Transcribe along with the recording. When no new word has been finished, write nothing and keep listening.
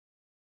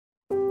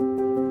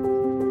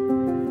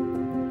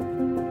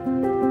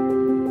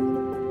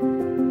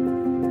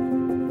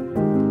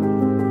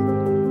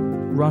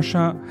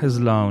Russia has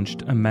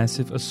launched a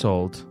massive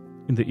assault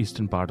in the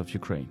eastern part of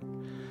Ukraine.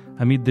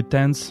 Amid the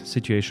tense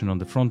situation on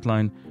the front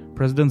line,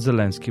 President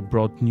Zelenskyy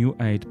brought new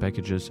aid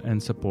packages and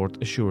support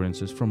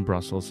assurances from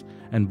Brussels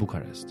and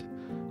Bucharest.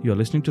 You are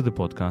listening to the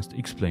podcast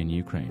Explain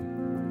Ukraine.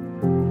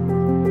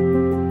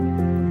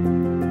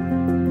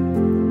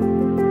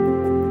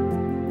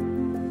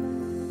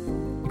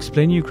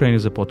 Explain Ukraine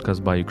is a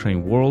podcast by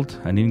Ukraine World,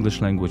 an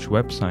English-language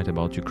website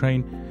about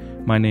Ukraine.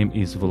 My name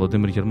is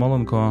Volodymyr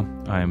Yermolenko.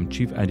 I am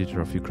chief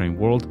editor of Ukraine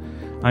World.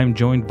 I am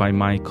joined by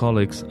my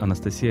colleagues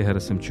Anastasia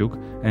Herasimchuk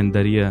and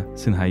Daria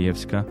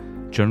Sinhayevska,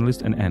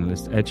 journalist and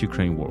analyst at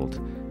Ukraine World,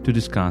 to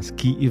discuss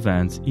key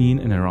events in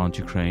and around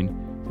Ukraine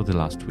for the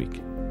last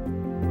week.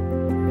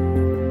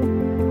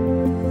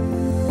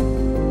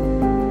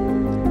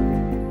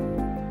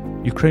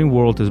 Ukraine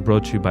World is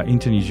brought to you by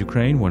Internews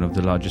Ukraine, one of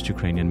the largest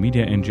Ukrainian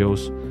media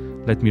NGOs.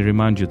 Let me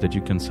remind you that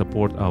you can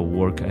support our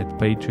work at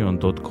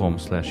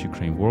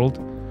patreon.com/UkraineWorld.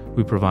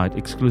 We provide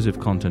exclusive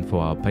content for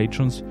our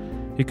patrons.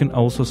 You can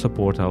also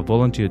support our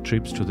volunteer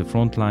trips to the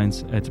front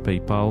lines at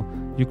PayPal,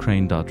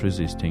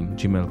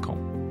 ukraine.resisting@gmail.com.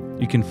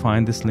 You can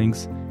find these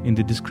links in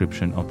the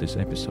description of this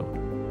episode.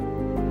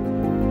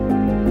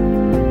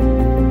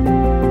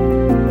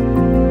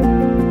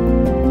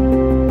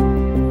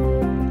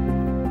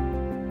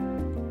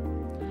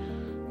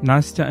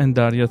 Nastya and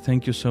Daria,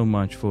 thank you so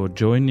much for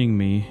joining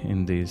me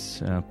in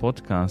this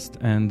podcast,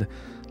 and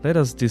let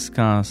us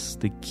discuss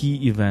the key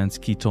events,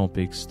 key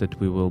topics that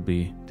we will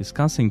be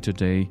discussing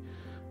today.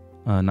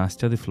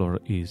 Nastya, the floor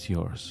is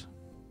yours.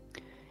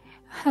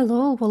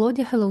 Hello,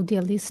 Volodya. Hello,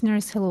 dear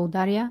listeners. Hello,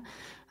 Daria.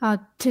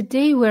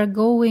 Today we're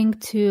going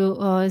to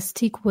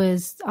stick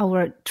with our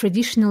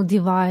traditional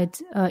divide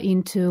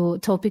into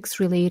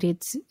topics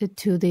related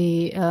to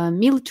the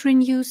military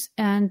news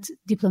and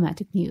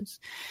diplomatic news.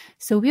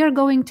 So we are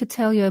going to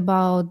tell you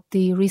about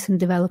the recent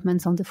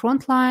developments on the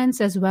front lines,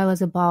 as well as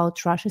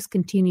about Russia's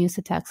continuous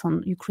attacks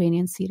on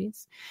Ukrainian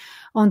cities.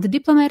 On the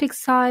diplomatic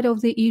side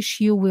of the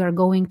issue, we are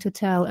going to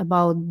tell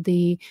about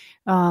the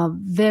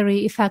very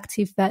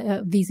effective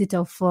visit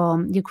of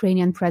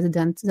Ukrainian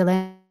President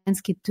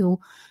Zelenskyy to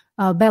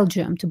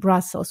Belgium, to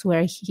Brussels,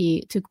 where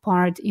he took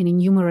part in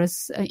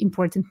numerous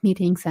important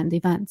meetings and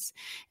events.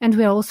 And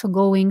we are also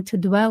going to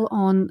dwell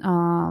on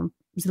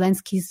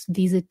Zelenskyy's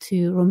visit to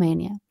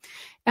Romania.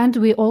 And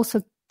we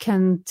also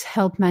can't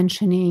help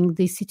mentioning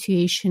the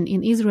situation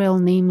in Israel,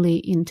 namely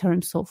in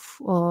terms of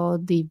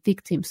the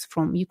victims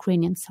from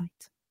Ukrainian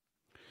side.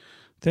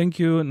 Thank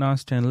you,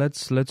 Nastya. And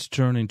let's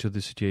turn into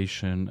the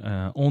situation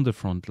on the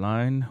front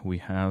line. We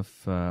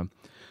have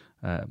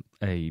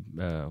a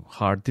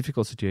hard,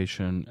 difficult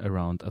situation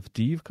around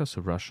Avdiivka.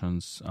 So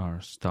Russians are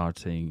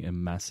starting a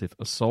massive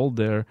assault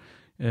there.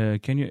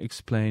 Can you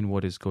explain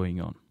what is going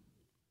on?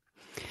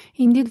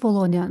 Indeed,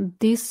 Volodya.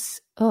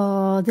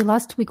 The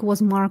last week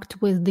was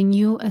marked with the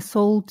new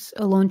assault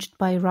launched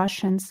by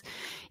Russians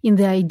in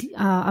the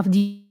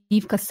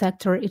Avdiivka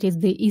sector. It is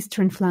the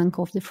eastern flank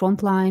of the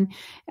front line,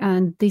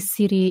 and this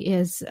city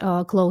is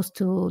close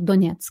to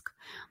Donetsk.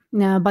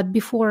 But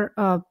before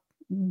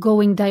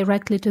going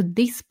directly to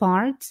this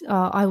part,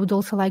 I would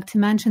also like to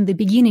mention the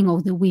beginning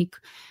of the week.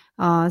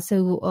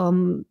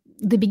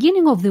 The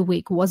beginning of the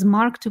week was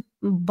marked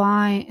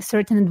by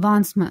certain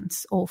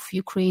advancements of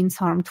Ukraine's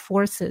armed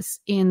forces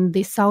in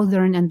the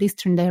southern and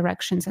eastern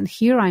directions. And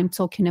here I'm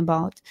talking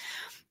about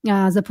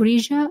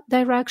Zaporizhia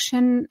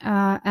direction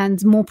and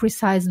more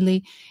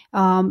precisely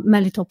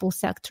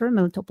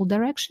Melitopol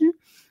direction.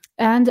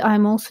 And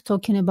I'm also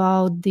talking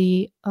about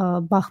the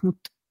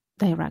Bakhmut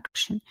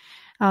direction.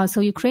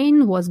 So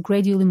Ukraine was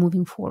gradually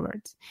moving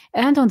forward.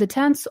 And on the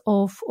 10th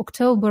of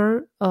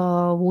October,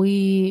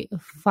 we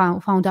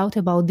found out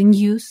about the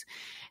news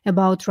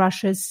about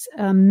Russia's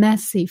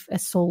massive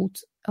assault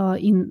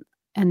in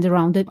and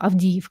around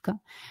Avdiivka.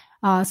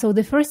 So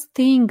the first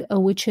thing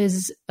which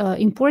is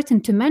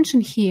important to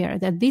mention here,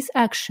 that these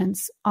actions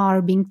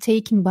are being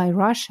taken by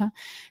Russia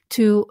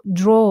to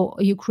draw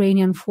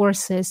Ukrainian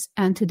forces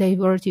and to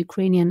divert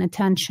Ukrainian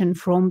attention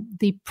from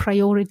the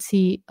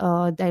priority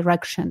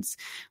directions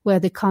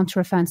where the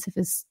counteroffensive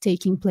is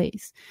taking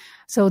place.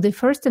 So the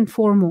first and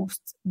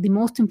foremost, the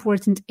most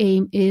important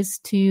aim is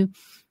to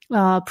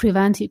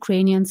prevent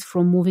Ukrainians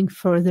from moving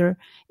further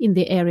in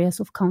the areas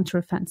of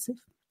counteroffensive.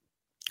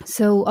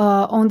 So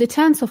on the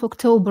 10th of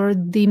October,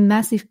 the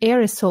massive air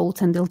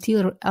assault and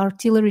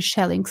artillery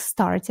shelling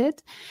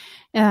started.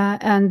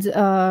 And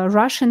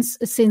Russians,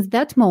 since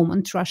that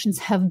moment, Russians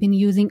have been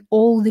using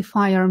all the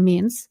fire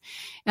means,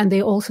 and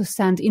they also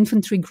send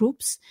infantry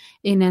groups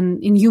in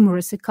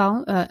numerous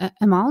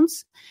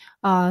amounts.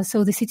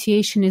 So the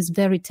situation is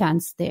very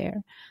tense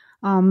there.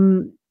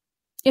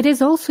 It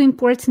is also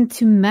important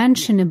to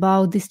mention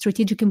about the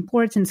strategic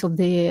importance of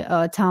the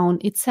town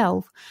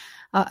itself.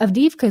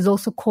 Avdiivka is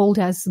also called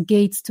as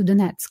gates to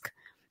Donetsk.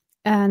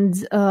 And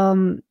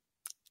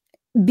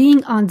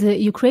being under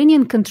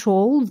Ukrainian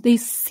control,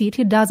 this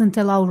city doesn't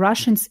allow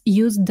Russians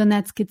use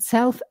Donetsk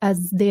itself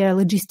as their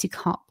logistic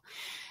hub.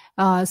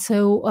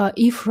 So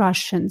if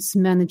Russians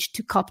manage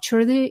to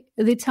capture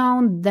the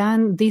town,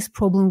 then this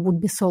problem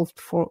would be solved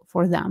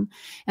for them.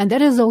 And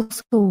that is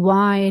also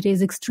why it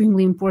is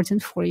extremely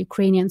important for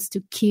Ukrainians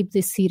to keep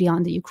the city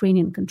under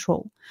Ukrainian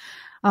control.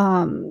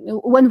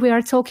 When we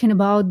are talking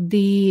about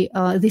the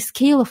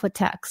scale of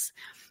attacks,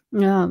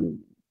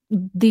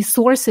 the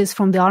sources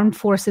from the armed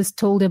forces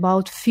told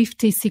about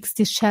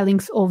 50-60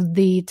 shellings of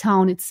the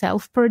town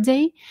itself per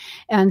day.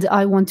 And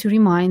I want to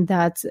remind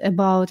that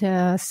about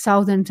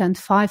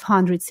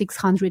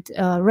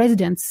 1,500-600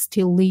 residents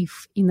still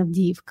live in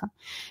Avdiivka.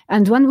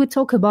 And when we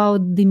talk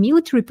about the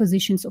military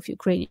positions of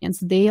Ukrainians,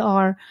 they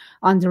are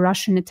under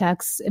Russian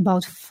attacks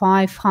about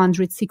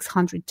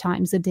 500-600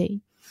 times a day.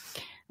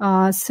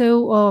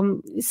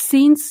 So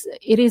since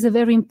it is a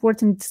very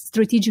important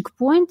strategic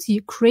point,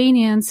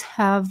 Ukrainians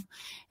have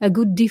a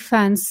good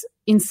defense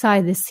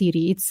inside the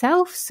city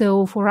itself.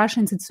 So for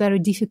Russians, it's very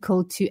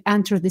difficult to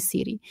enter the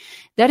city.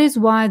 That is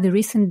why the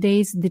recent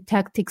days, the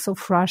tactics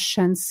of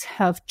Russians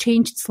have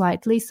changed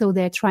slightly. So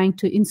they're trying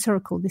to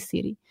encircle the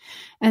city.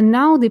 And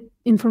now the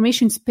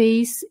information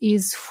space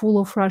is full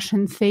of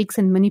Russian fakes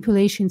and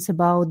manipulations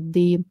about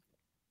the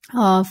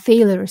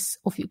failures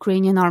of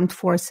Ukrainian armed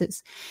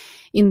forces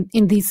in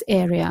this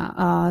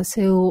area.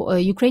 So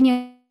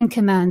Ukrainian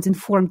command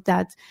informed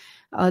that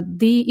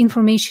the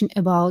information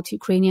about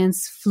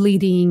Ukrainians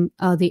fleeing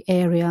the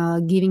area,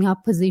 giving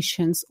up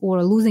positions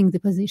or losing the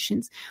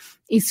positions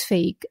is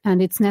fake,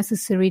 and it's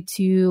necessary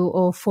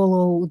to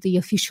follow the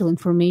official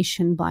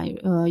information by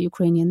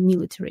Ukrainian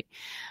military.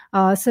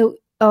 So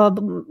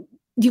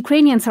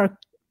Ukrainians are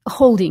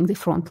holding the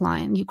front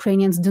line.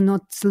 Ukrainians do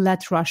not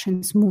let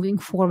Russians moving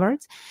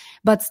forward,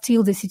 but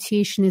still the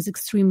situation is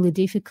extremely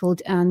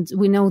difficult, and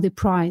we know the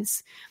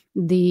price,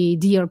 the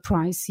dear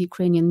price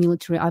Ukrainian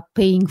military are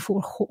paying for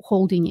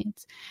holding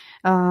it.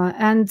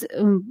 And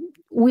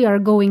we are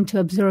going to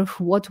observe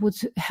what would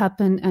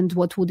happen and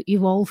what would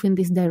evolve in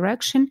this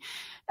direction.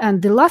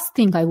 And the last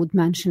thing I would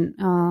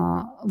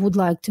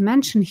like to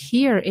mention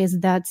here is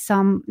that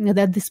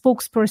the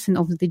spokesperson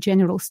of the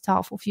General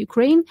Staff of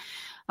Ukraine,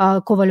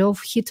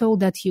 Kovalyov, he told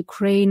that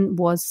Ukraine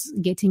was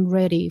getting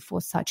ready for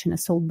such an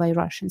assault by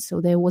Russians. So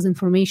there was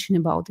information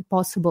about the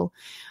possible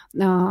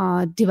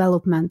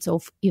development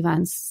of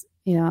events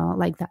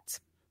like that.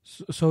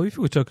 So if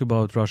we talk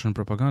about Russian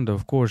propaganda,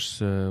 of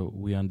course,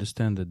 we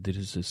understand that there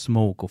is a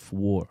smoke of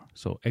war.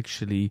 So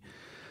actually,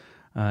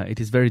 it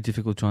is very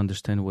difficult to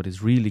understand what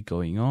is really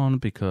going on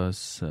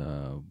because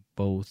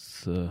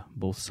both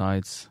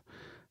sides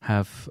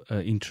have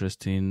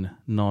interest in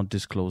not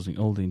disclosing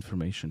all the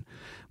information.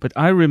 But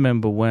I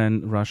remember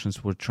when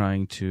Russians were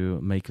trying to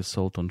make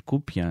assault on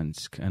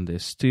Kupiansk, and they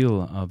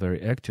still are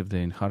very active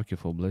there in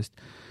Kharkiv Oblast,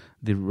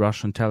 the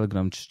Russian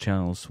Telegram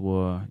channels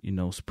were,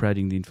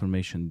 spreading the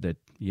information that,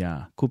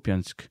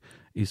 Kupiansk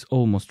is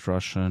almost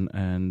Russian,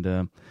 and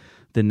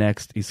the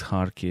next is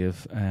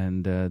Kharkiv,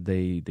 and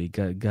they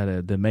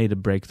made a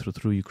breakthrough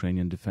through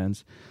Ukrainian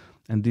defense.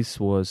 And this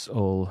was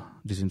all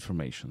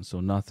disinformation,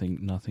 so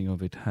nothing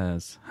of it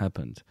has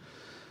happened.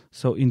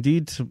 So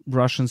indeed,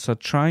 Russians are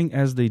trying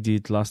as they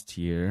did last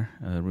year.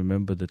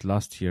 Remember that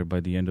last year,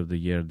 by the end of the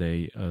year,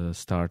 they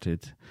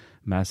started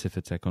massive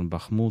attack on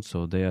Bakhmut,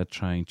 so they are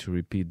trying to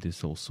repeat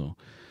this also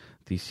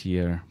this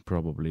year,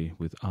 probably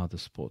with other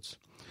spots.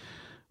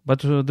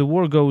 But the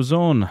war goes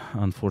on,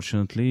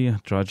 unfortunately,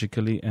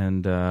 tragically,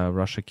 and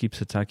Russia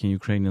keeps attacking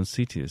Ukrainian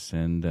cities,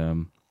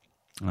 and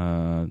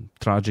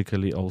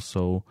tragically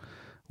also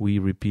we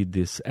repeat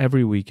this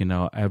every week in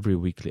our every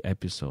weekly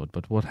episode.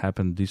 But what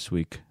happened this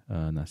week,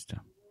 Nastya?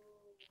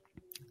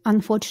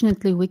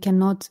 Unfortunately, we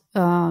cannot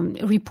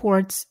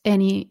report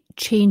any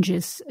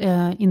changes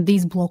in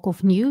this block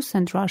of news,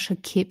 and Russia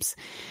keeps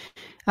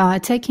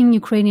attacking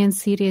Ukrainian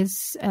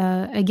cities.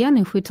 Again,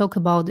 if we talk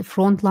about the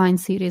frontline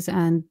cities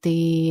and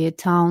the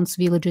towns,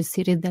 villages,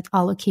 cities that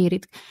are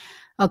located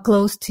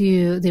close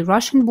to the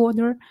Russian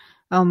border,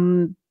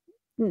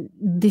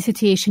 the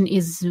situation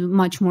is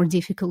much more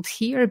difficult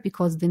here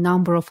because the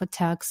number of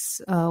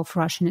attacks, of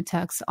Russian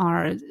attacks,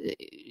 are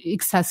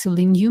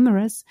excessively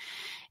numerous.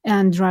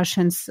 And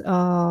Russians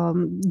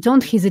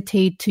don't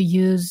hesitate to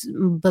use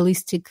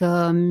ballistic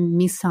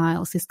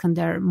missiles,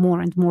 Iskander,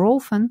 more and more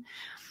often.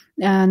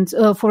 And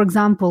for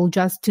example,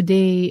 just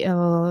today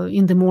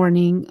in the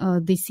morning,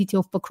 the city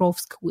of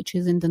Pokrovsk, which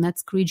is in the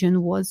Donetsk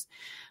region, was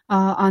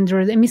under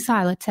a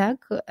missile attack,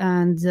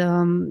 and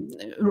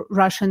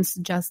Russians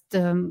just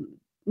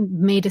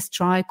made a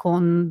strike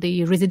on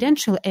the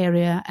residential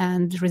area,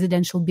 and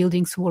residential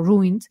buildings were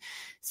ruined.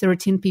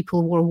 13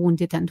 people were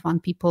wounded, and one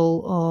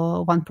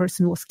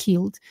person was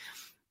killed.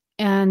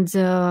 And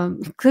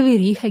Kryvyi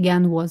Rih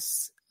again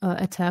was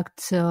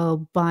attacked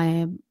by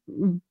a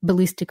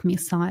ballistic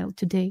missile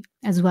today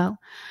as well.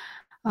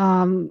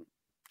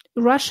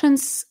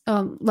 Russians,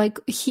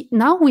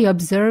 now we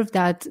observe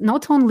that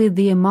not only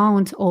the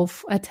amount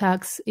of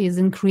attacks is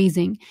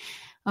increasing,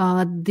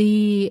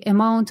 the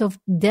amount of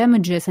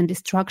damages and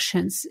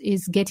destructions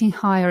is getting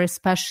higher,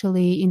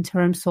 especially in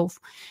terms of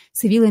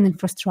civilian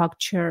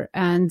infrastructure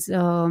and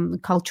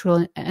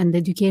cultural and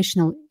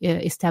educational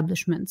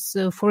establishments.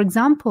 So, for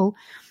example,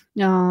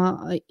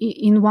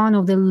 in one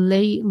of the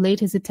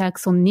latest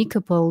attacks on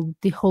Nikopol,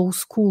 the whole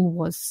school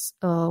was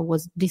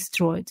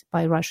destroyed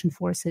by Russian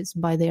forces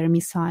by their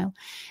missile,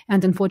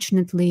 and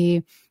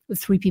unfortunately,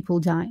 3 people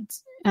died.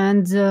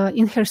 And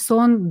in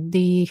Kherson,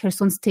 the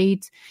Kherson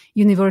State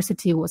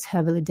University was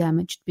heavily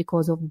damaged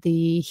because of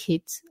the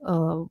hit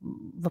of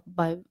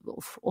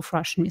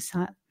Russian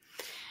missile.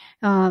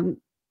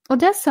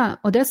 Odessa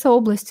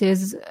Oblast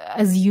is,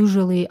 as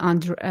usually,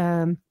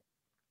 under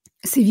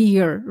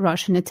severe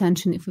Russian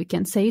attention, if we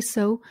can say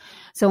so.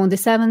 So on the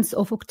 7th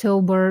of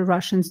October,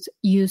 Russians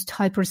used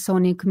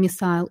hypersonic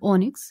missile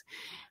Onyx,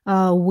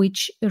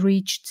 which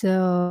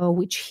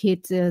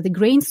hit the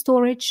grain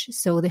storage.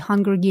 So the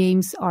Hunger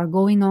Games are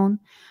going on,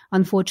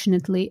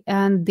 unfortunately,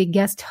 and the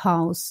guest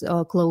house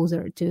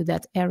closer to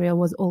that area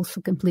was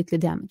also completely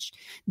damaged.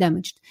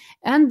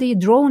 And the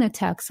drone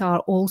attacks are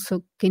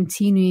also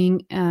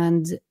continuing,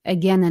 and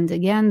again,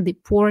 the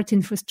port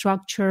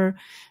infrastructure,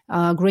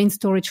 grain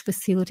storage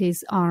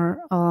facilities are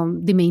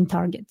the main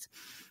target.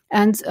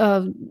 And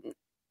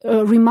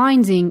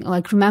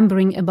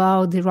remembering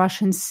about the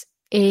Russians'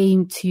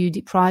 aim to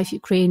deprive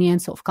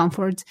Ukrainians of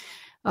comfort,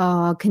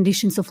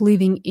 conditions of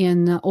living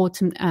in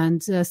autumn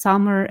and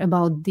summer,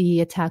 about the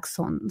attacks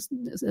on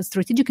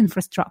strategic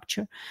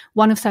infrastructure.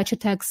 One of such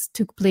attacks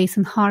took place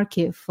in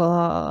Kharkiv.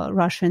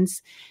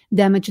 Russians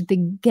damaged the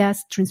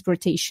gas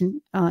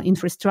transportation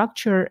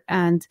infrastructure,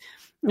 and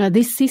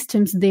these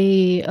systems,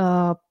 they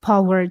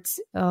powered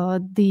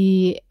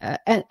the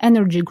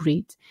energy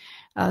grid.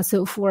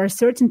 So for a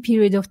certain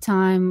period of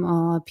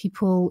time,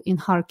 people in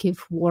Kharkiv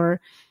were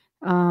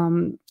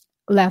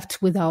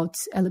left without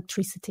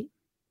electricity.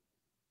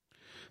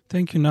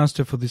 Thank you,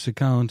 Nastya, for this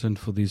account and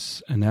for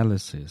this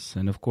analysis.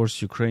 And of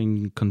course,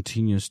 Ukraine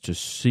continues to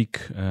seek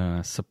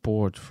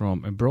support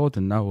from abroad.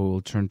 And now we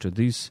will turn to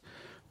this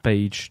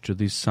page, to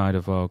this side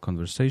of our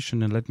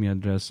conversation. And let me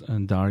address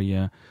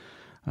Daria.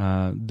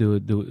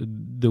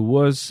 There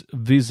was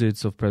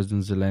visits of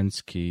President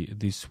Zelenskyy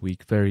this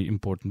week, very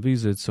important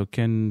visits. So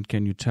can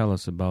you tell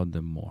us about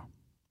them more?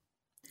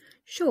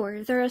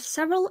 Sure, there are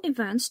several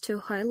events to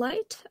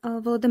highlight.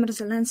 Volodymyr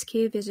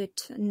Zelenskyy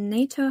visit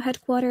NATO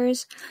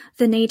headquarters,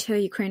 the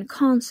NATO-Ukraine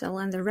Council,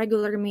 and the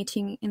regular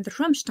meeting in the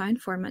Ramstein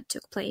format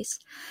took place.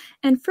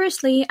 And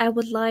firstly, I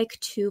would like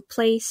to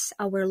place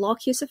our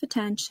locus of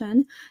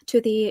attention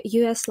to the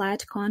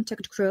US-led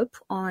contact group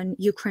on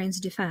Ukraine's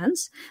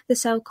defense, the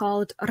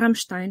so-called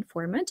Ramstein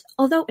format.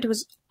 Although it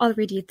was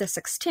already the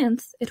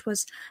 16th, it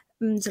was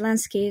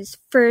Zelenskyy's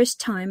first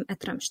time at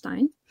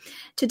Ramstein.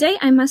 Today,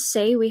 I must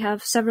say, we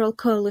have several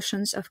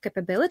coalitions of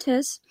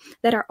capabilities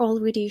that are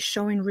already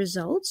showing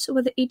results.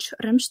 With each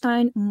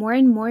Ramstein, more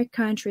and more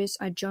countries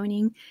are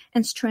joining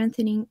and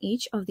strengthening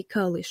each of the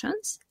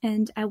coalitions.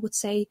 And I would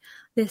say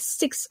the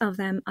 6 of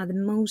them are the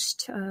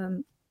most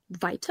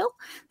vital.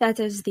 That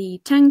is the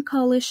tank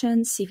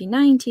coalition,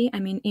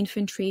 CV-90,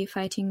 infantry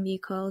fighting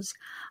vehicles,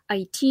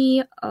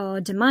 IT,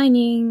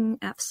 demining,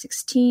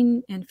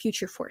 F-16, and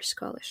future force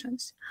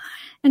coalitions.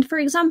 And for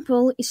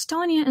example,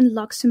 Estonia and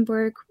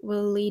Luxembourg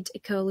will lead a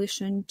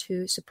coalition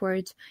to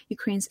support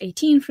Ukraine's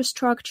IT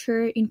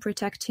infrastructure in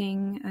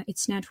protecting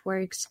its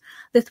networks.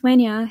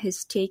 Lithuania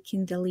has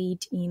taken the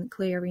lead in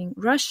clearing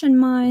Russian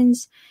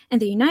mines,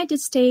 and the United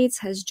States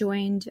has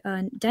joined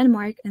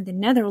Denmark and the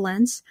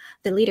Netherlands,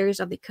 the leaders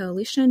of the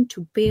coalition,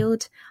 to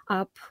build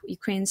up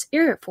Ukraine's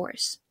air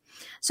force.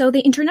 So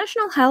the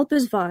international help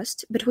is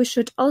vast, but we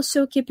should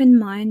also keep in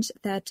mind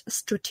that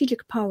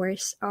strategic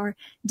powers are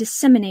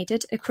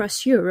disseminated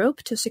across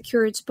Europe to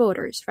secure its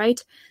borders,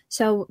 right?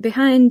 So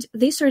behind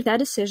this or that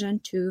decision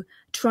to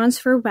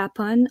transfer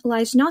weapon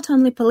lies not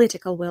only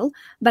political will,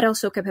 but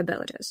also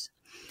capabilities.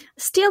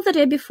 Still, the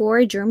day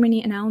before,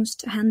 Germany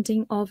announced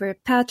handing over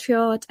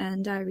Patriot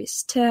and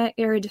Iris-T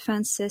air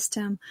defense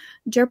system,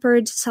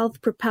 Leopard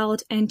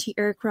self-propelled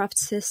anti-aircraft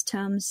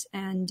systems,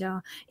 and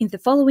in the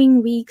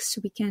following weeks,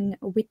 we can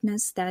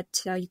witness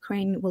that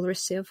Ukraine will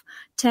receive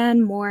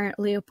 10 more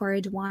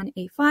Leopard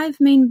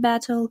 1A5 main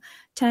battle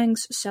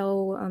tanks,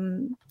 so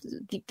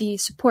the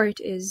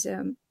support is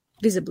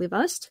visibly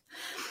vast.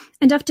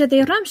 And after the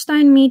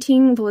Ramstein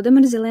meeting,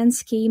 Volodymyr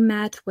Zelenskyy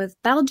met with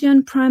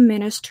Belgian Prime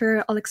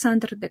Minister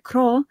Alexander De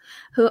Croo,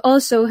 who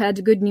also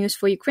had good news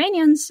for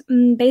Ukrainians.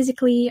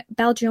 Basically,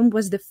 Belgium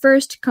was the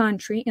first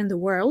country in the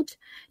world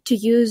to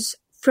use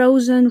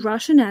frozen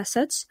Russian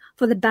assets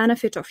for the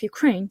benefit of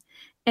Ukraine.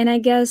 And I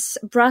guess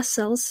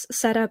Brussels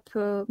set up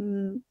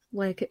an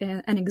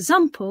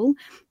example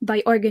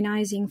by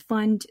organizing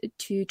fund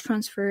to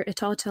transfer a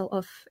total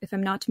of, if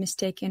I'm not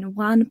mistaken,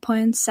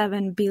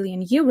 1.7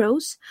 billion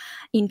euros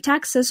in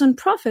taxes on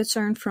profits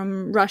earned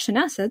from Russian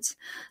assets.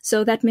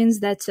 So that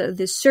means that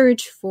the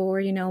search for,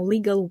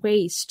 legal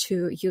ways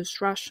to use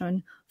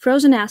Russian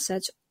frozen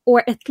assets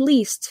or at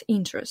least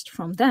interest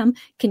from them,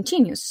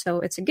 continues, so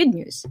it's a good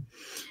news.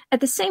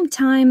 At the same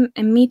time,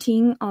 a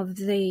meeting of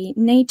the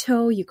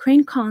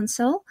NATO-Ukraine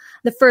Council,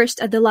 the first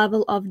at the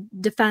level of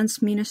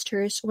defense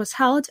ministers, was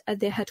held at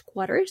the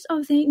headquarters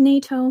of the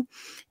NATO,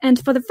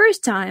 and for the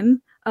first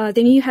time,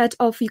 the new head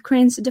of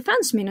Ukraine's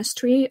defense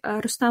ministry,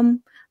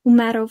 Rustam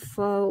Umerov,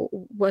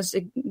 was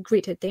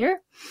greeted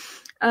there.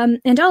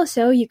 And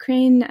also,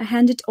 Ukraine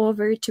handed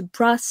over to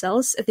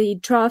Brussels the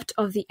draft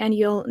of the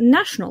annual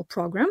national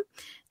program.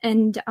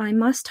 And I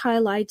must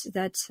highlight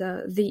that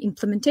the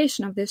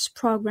implementation of this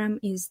program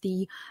is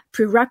the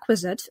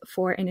prerequisite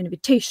for an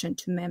invitation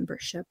to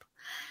membership.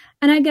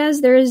 And I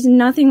guess there is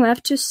nothing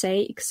left to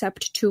say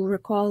except to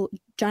recall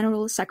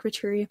General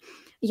Secretary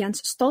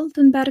Jens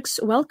Stoltenberg's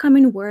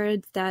welcoming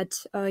word that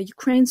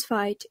Ukraine's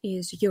fight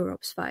is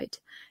Europe's fight.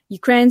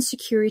 Ukraine's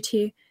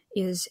security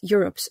is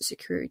Europe's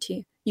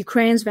security.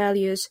 Ukraine's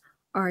values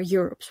are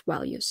Europe's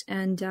values.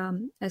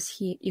 And as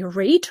he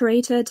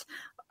reiterated,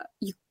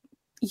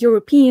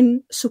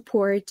 European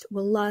support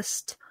will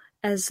last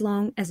as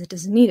long as it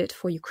is needed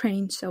for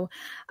Ukraine. So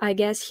I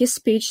guess his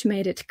speech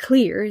made it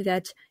clear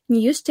that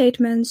new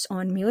statements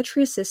on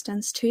military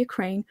assistance to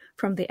Ukraine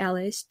from the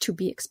allies to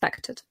be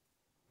expected.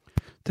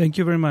 Thank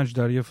you very much,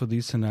 Daria, for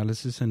this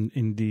analysis. And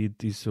indeed,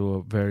 these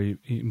are very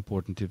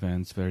important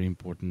events, very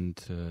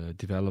important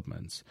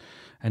developments.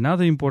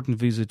 Another important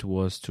visit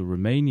was to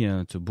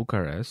Romania, to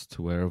Bucharest,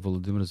 where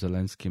Volodymyr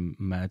Zelenskyy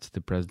met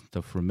the president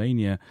of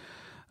Romania,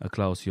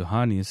 Klaus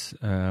Iohannis.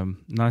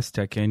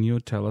 Nastya, can you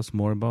tell us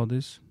more about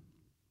this?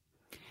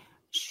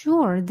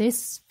 Sure.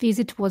 This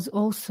visit was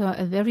also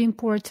very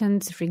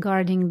important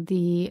regarding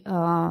the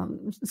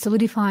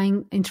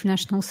solidifying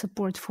international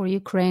support for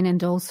Ukraine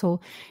and also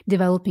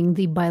developing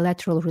the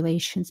bilateral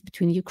relations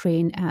between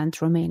Ukraine and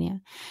Romania.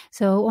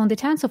 So on the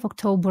 10th of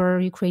October,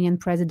 Ukrainian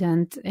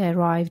president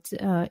arrived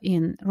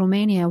in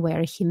Romania,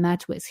 where he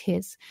met with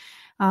his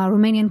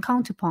Romanian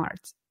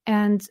counterparts.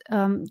 And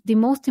the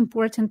most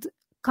important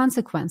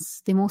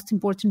consequence, the most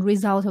important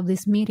result of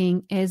this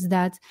meeting is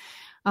that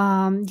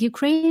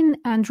Ukraine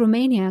and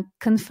Romania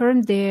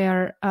confirmed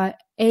their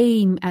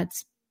aim at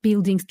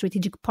building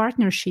strategic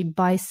partnership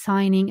by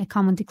signing a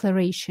common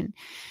declaration.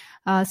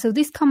 So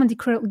this common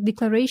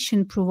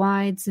declaration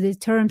provides the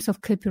terms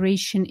of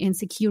cooperation in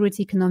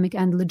security, economic,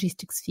 and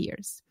logistic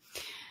spheres.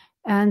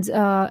 And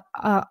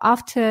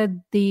after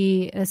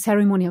the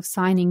ceremony of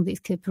signing this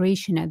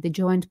cooperation at the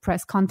joint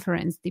press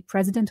conference, the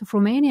president of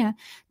Romania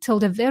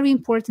told a very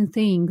important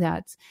thing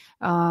that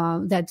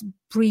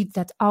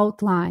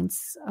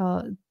outlines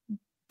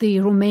the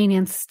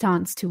Romanian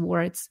stance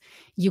towards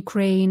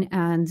Ukraine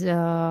and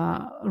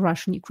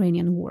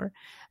Russian-Ukrainian war.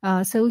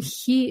 So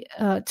he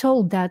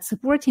told that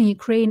supporting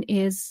Ukraine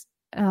is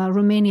in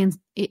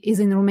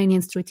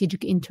Romanian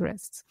strategic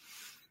interests.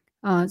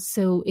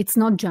 So it's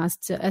not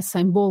just a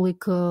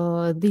symbolic,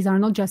 these are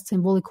not just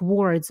symbolic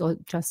words or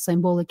just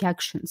symbolic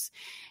actions.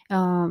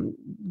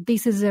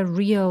 This is a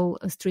real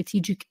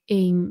strategic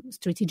aim,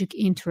 strategic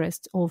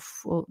interest of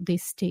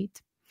this state.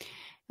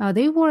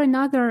 There were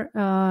another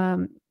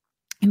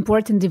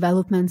important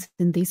developments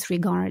in this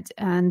regard,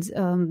 and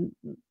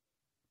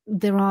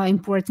there are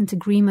important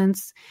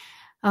agreements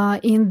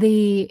in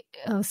the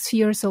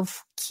spheres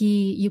of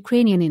key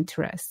Ukrainian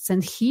interests.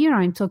 And here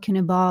I'm talking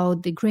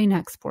about the grain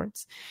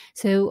exports.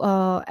 So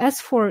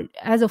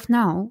as of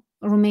now,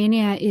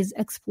 Romania is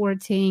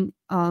exporting,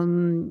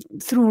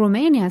 through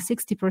Romania,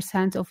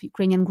 60% of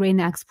Ukrainian grain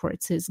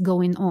exports is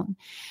going on.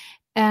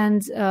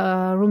 And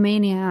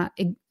Romania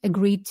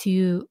agreed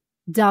to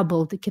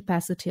double the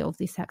capacity of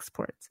these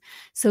exports.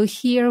 So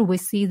here we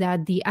see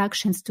that the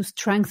actions to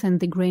strengthen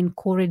the grain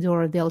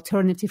corridor, the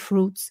alternative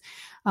routes,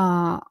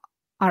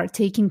 are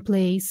taking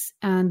place.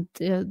 And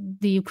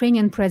the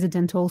Ukrainian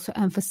president also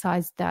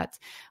emphasized that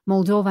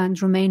Moldova and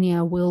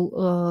Romania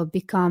will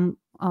become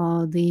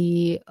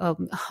the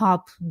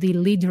hub, the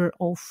leader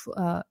of,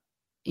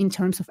 in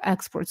terms of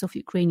exports of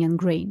Ukrainian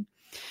grain.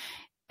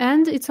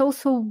 And it's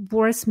also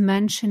worth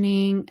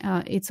mentioning,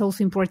 it's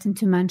also important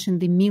to mention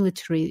the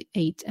military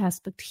aid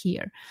aspect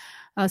here.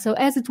 So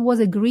as it was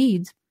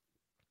agreed,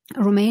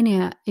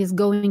 Romania is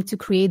going to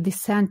create the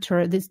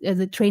center,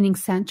 the training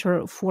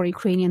center for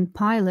Ukrainian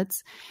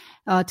pilots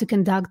to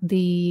conduct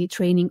the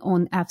training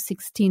on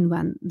F-16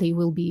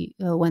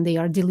 when they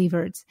are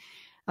delivered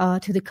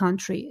to the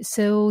country.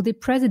 So the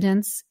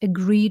presidents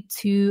agreed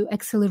to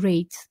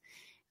accelerate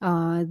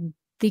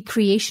the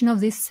creation of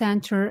this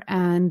center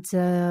and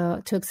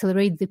to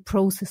accelerate the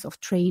process of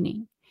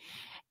training.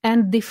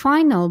 And the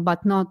final,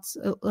 but not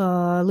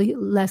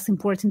less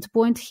important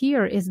point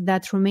here is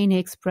that Romania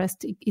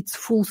expressed its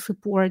full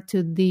support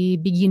to the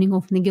beginning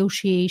of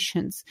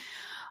negotiations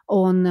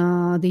on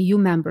the EU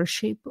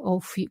membership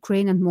of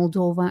Ukraine and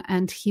Moldova,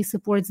 and he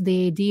supports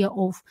the idea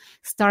of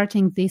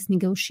starting these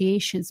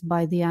negotiations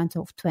by the end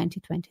of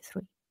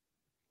 2023.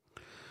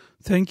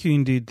 Thank you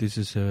indeed. This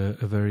is a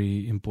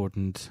very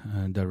important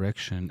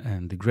direction,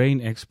 and the grain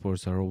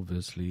exports are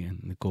obviously, and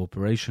the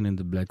cooperation in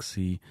the Black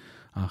Sea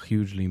are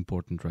hugely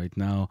important right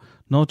now,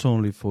 not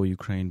only for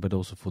Ukraine but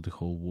also for the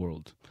whole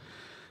world.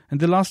 And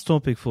the last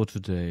topic for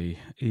today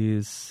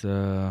is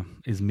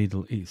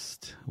Middle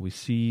East. We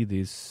see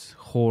this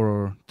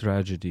horror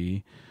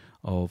tragedy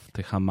of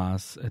the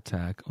Hamas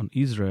attack on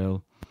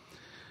Israel,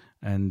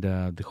 and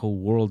the whole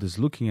world is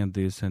looking at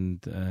this,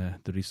 and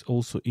there is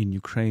also in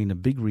Ukraine a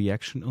big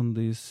reaction on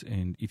this.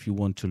 And if you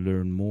want to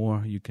learn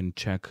more, you can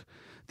check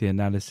the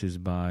analysis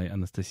by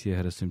Anastasia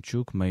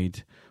Gerasimchuk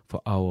made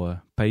for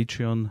our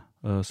Patreon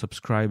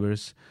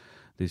subscribers.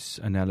 This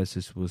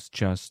analysis was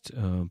just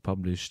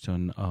published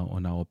on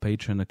our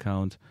Patreon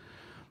account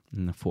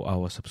for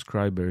our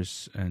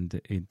subscribers, and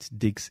it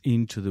digs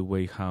into the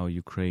way how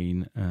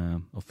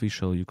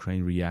official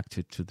Ukraine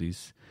reacted to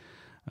this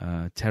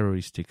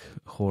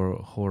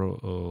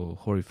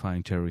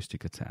horrifying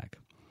terroristic attack.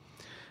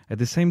 At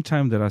the same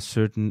time, there are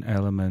certain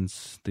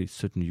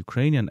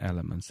Ukrainian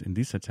elements in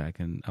this attack,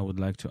 and I would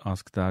like to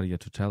ask Daria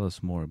to tell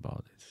us more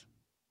about this.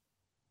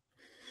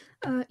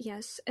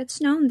 Yes, it's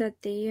known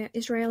that the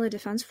Israeli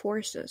Defense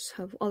Forces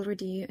have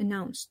already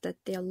announced that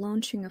they are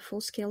launching a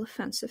full-scale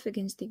offensive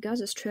against the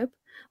Gaza Strip,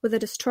 with the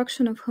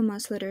destruction of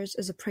Hamas leaders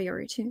as a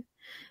priority.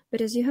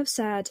 But as you have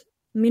said,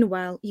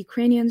 meanwhile,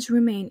 Ukrainians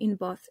remain in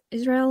both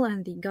Israel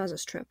and the Gaza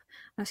Strip,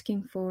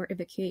 asking for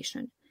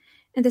evacuation.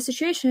 And the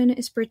situation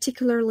is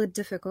particularly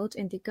difficult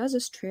in the Gaza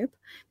Strip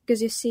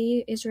because you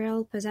see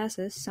Israel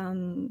possesses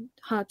some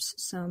hubs,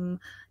 some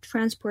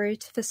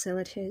transport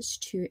facilities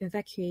to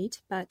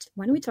evacuate. But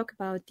when we talk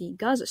about the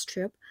Gaza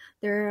Strip,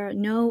 there are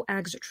no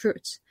exit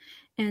routes.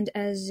 And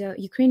as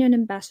Ukrainian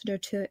ambassador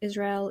to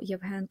Israel,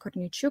 Yevhen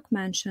Kornichuk,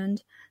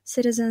 mentioned,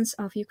 citizens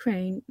of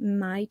Ukraine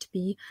might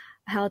be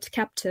held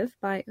captive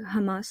by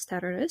Hamas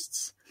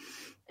terrorists.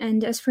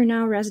 And as for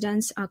now,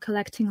 residents are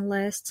collecting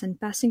lists and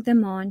passing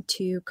them on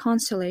to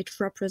consulate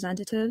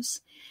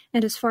representatives.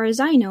 And as far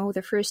as I know,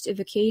 the first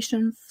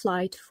evacuation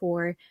flight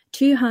for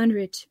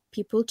 200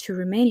 people to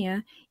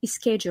Romania is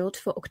scheduled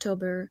for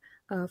October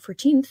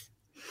 14th.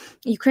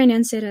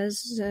 Ukrainian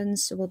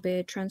citizens will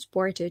be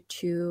transported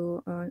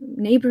to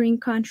neighboring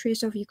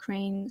countries of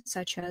Ukraine,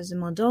 such as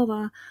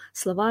Moldova,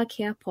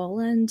 Slovakia,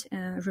 Poland,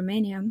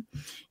 Romania.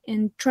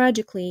 And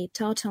tragically,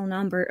 total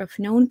number of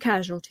known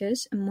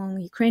casualties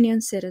among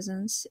Ukrainian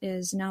citizens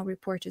is now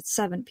reported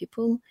 7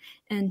 people,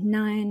 and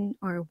 9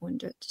 are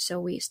wounded. So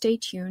we stay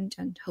tuned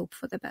and hope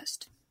for the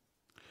best.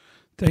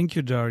 Thank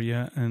you,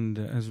 Daria. And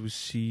as we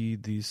see,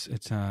 this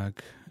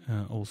attack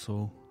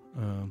also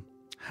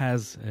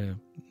has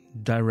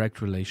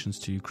direct relations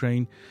to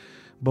Ukraine,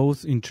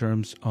 both in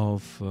terms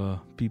of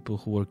people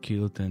who were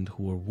killed and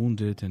who were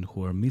wounded and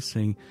who are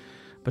missing,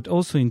 but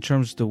also in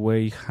terms of the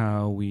way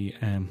how we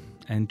are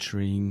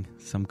entering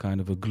some kind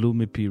of a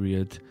gloomy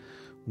period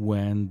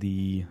when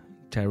the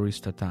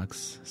terrorist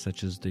attacks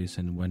such as this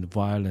and when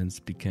violence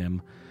became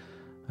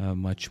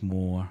much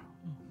more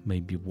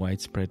maybe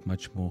widespread,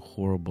 much more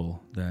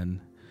horrible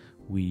than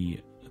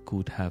we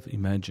could have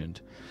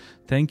imagined.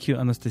 Thank you,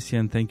 Anastasia,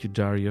 and thank you,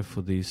 Daria,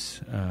 for this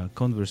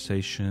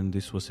conversation.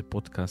 This was a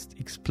podcast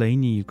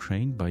Explaining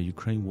Ukraine by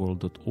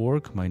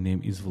ukraineworld.org. My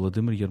name is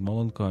Volodymyr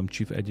Yermolenko. I'm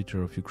chief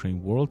editor of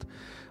Ukraine World.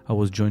 I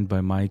was joined by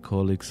my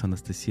colleagues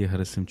Anastasia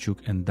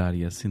Gerasimchuk and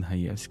Daria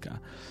Sinhayevska.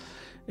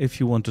 If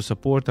you want to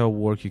support our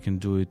work, you can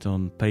do it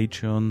on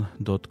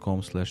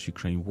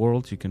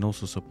patreon.com/UkraineWorld. You can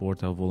also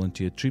support our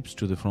volunteer trips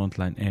to the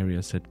frontline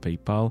areas at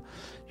PayPal,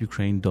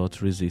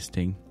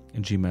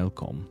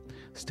 ukraine.resisting@gmail.com.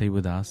 Stay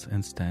with us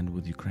and stand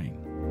with Ukraine.